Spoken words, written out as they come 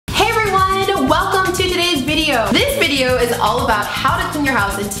video. This video is all about how to clean your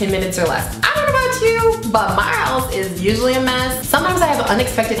house in 10 minutes or less. I don't know about you, but my house is usually a mess. Sometimes I have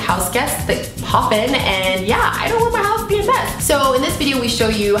unexpected house guests that pop in and yeah, I don't want my house to be a mess. So in this video, we show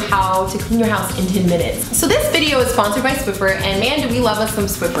you how to clean your house in 10 minutes. So this video is sponsored by Swiffer, and man, do we love us some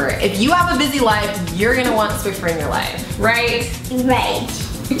Swiffer. If you have a busy life, you're gonna want Swiffer in your life, right? Right.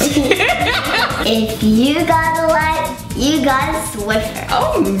 If you got a life, you got a Swiffer.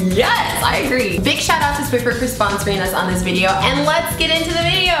 Oh yes, I agree. Big shout out to Swiffer for sponsoring us on this video, and let's get into the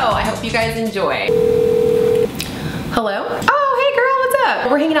video. I hope you guys enjoy. Hello? Oh, hey girl, what's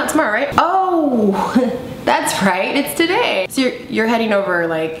up? We're hanging out tomorrow, right? Oh, that's right, it's today. So you're heading over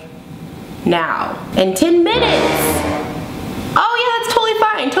like now, in 10 minutes. Oh yeah, that's totally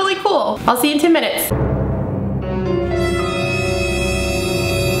fine, totally cool. I'll see you in 10 minutes.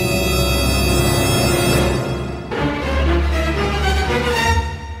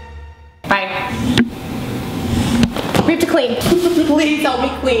 We have to clean. Please help me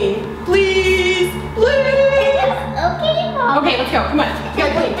clean. Please, please. Okay, Mom. Okay, let's go. Come on. We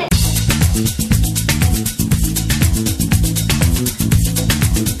gotta clean.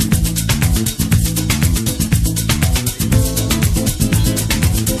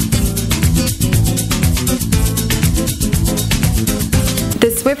 The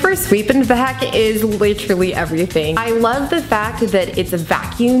Swiffer Sweep and Vac is literally everything. I love the fact that it's a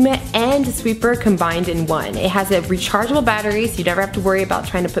vacuum and a sweeper combined in one. It has a rechargeable battery, so you never have to worry about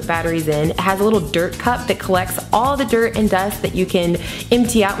trying to put batteries in. It has a little dirt cup that collects all the dirt and dust that you can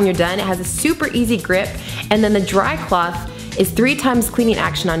empty out when you're done. It has a super easy grip, and then the dry cloth is 3 times cleaning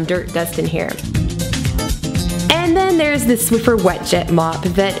action on dirt, dust, and hair. And then there's the Swiffer Wet Jet Mop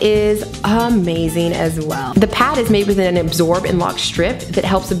that is amazing as well. The pad is made with an absorb and lock strip that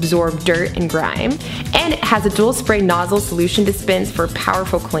helps absorb dirt and grime. And it has a dual spray nozzle solution dispense for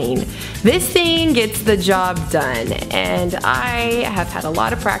powerful clean. This thing gets the job done, and I have had a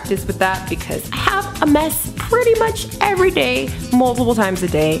lot of practice with that because I have a mess pretty much every day, multiple times a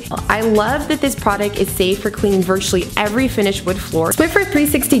day. I love that this product is safe for cleaning virtually every finished wood floor. Swiffer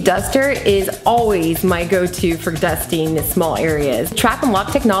 360 Duster is always my go-to for dusting small areas. Trap and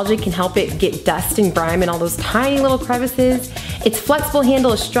lock technology can help it get dust and grime in all those tiny little crevices. Its flexible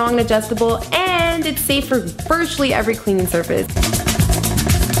handle is strong and adjustable, and it's safe for virtually every cleaning surface.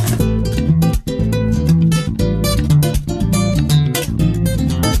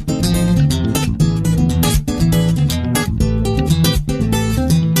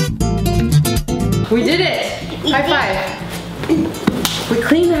 We did it! High five! We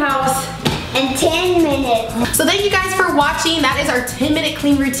cleaned the house in 10 minutes. So thank you guys for watching. That is our 10-minute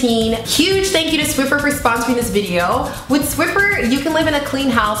clean routine. Huge thank you to Swiffer for sponsoring this video. With Swiffer, you can live in a clean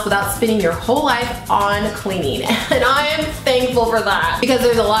house without spending your whole life on cleaning. And I am thankful for that because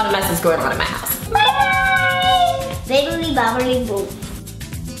there's a lot of messes going on in my house. Bye! Bibbly bobbly boo.